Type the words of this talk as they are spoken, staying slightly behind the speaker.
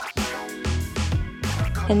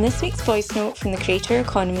In this week's voice note from the Creator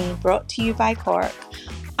Economy, brought to you by Cork,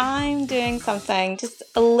 I'm doing something just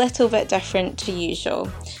a little bit different to usual.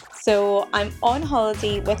 So I'm on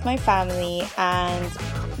holiday with my family, and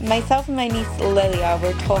myself and my niece Lilia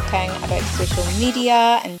were talking about social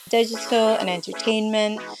media and digital and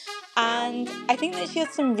entertainment, and I think that she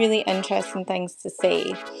had some really interesting things to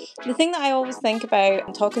say. The thing that I always think about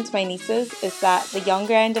when talking to my nieces is that the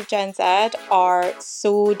younger end of Gen Z are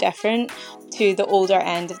so different to the older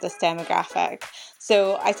end of this demographic.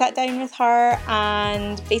 So I sat down with her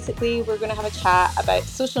and basically we're going to have a chat about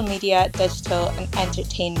social media, digital and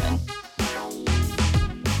entertainment.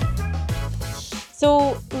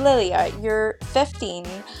 So Lilia, you're 15,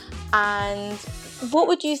 and what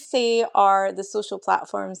would you say are the social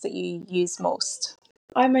platforms that you use most?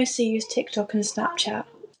 I mostly use TikTok and Snapchat.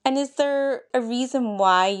 And is there a reason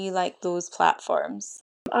why you like those platforms?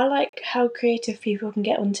 I like how creative people can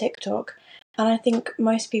get on TikTok, and I think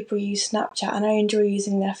most people use Snapchat, and I enjoy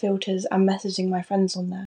using their filters and messaging my friends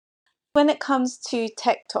on there. When it comes to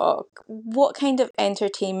TikTok, what kind of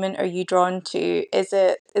entertainment are you drawn to? Is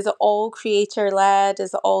it all creator led?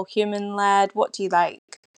 Is it all human led? What do you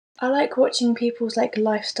like? I like watching people's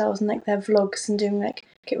lifestyles and their vlogs and doing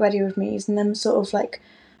get ready with me's and them sort of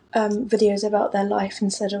videos about their life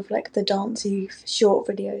instead of the dancey short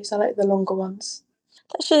videos. I like the longer ones.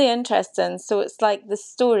 That's really interesting. So it's like the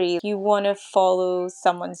story, you want to follow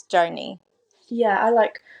someone's journey. Yeah, I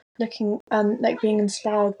like looking and being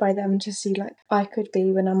inspired by them to see I could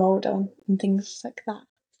be when I'm older and things like that.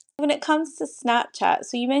 When it comes to Snapchat,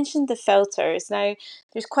 so you mentioned the filters. Now,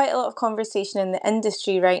 there's quite a lot of conversation in the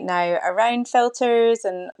industry right now around filters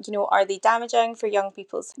and, are they damaging for young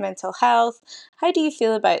people's mental health? How do you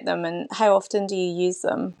feel about them and how often do you use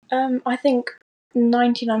them? I think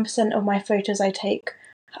 99% of my photos I take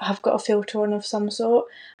have got a filter on of some sort,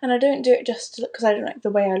 and I don't do it just because I don't like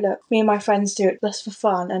the way I look. Me and my friends do it just for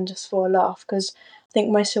fun and just for a laugh because I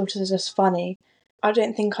think most filters are just funny. I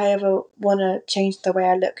don't think I ever want to change the way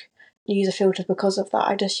I look, use a filter because of that.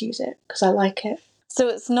 I just use it because I like it. So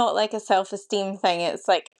it's not like a self-esteem thing, it's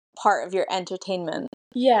like part of your entertainment.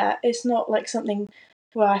 Yeah, it's not something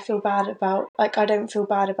where I feel bad about. I don't feel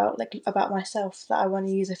bad about myself that I want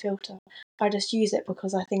to use a filter. I just use it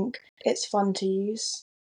because I think it's fun to use.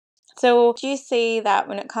 So do you say that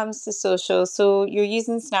when it comes to social, so you're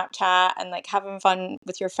using Snapchat and having fun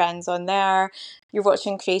with your friends on there, you're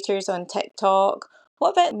watching creators on TikTok.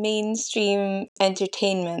 What about mainstream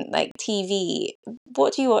entertainment like TV?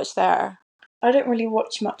 What do you watch there? I don't really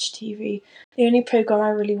watch much TV. The only programme I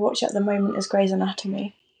really watch at the moment is Grey's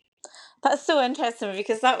Anatomy. That's so interesting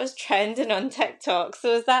because that was trending on TikTok.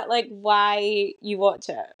 So is that why you watch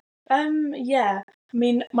it? Yeah. I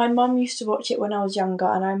mean, my mum used to watch it when I was younger,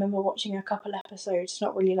 and I remember watching a couple episodes,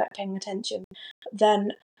 not really paying attention. But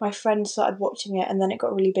then my friend started watching it, and then it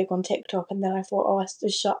got really big on TikTok, and then I thought,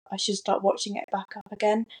 I should start watching it back up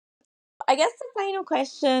again. I guess the final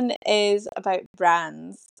question is about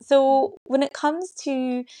brands. So when it comes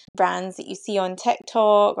to brands that you see on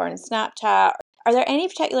TikTok or on Snapchat, are there any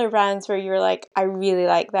particular brands where you're I really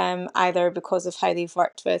like them, either because of how they've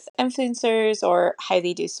worked with influencers or how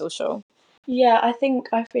they do social? Yeah, I think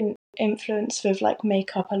I've been influenced with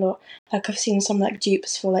makeup a lot. I've seen some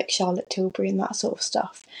dupes for Charlotte Tilbury and that sort of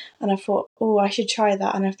stuff. And I thought, oh, I should try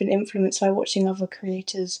that. And I've been influenced by watching other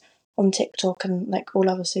creators on TikTok and all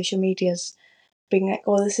other social medias being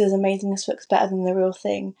oh, this is amazing, this looks better than the real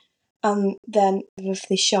thing. And then with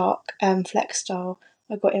the Shark FlexStyle,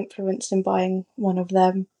 I got influenced in buying one of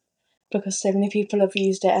them because so many people have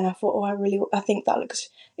used it, and I thought, I think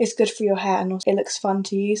it's good for your hair and also it looks fun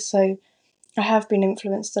to use. So I have been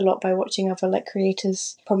influenced a lot by watching other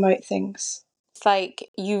creators promote things. It's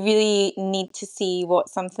you really need to see what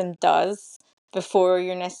something does before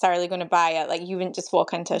you're necessarily going to buy it. You wouldn't just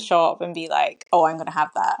walk into a shop and be oh, I'm going to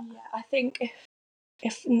have that. Yeah, I think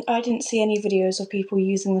if I didn't see any videos of people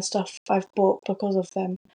using the stuff I've bought because of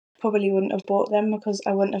them, probably wouldn't have bought them because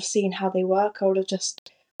I wouldn't have seen how they work. I would have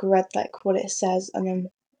just read what it says, and then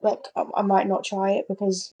I might not try it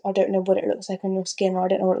because I don't know what it looks like on your skin, or I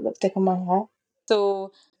don't know what it looks like on my hair.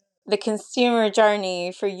 So the consumer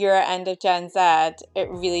journey for your end of Gen Z, it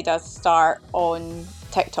really does start on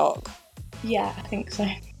TikTok. Yeah, I think so.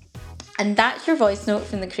 And that's your voice note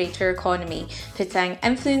from the Creator Economy, putting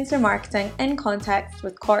influencer marketing in context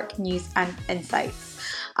with Cork news and insights.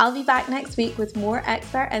 I'll be back next week with more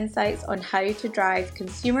expert insights on how to drive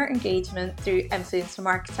consumer engagement through influencer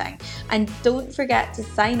marketing. And don't forget to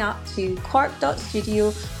sign up to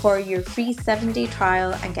cork.studio for your free 7-day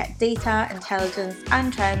trial and get data, intelligence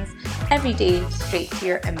and trends every day straight to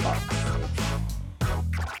your inbox.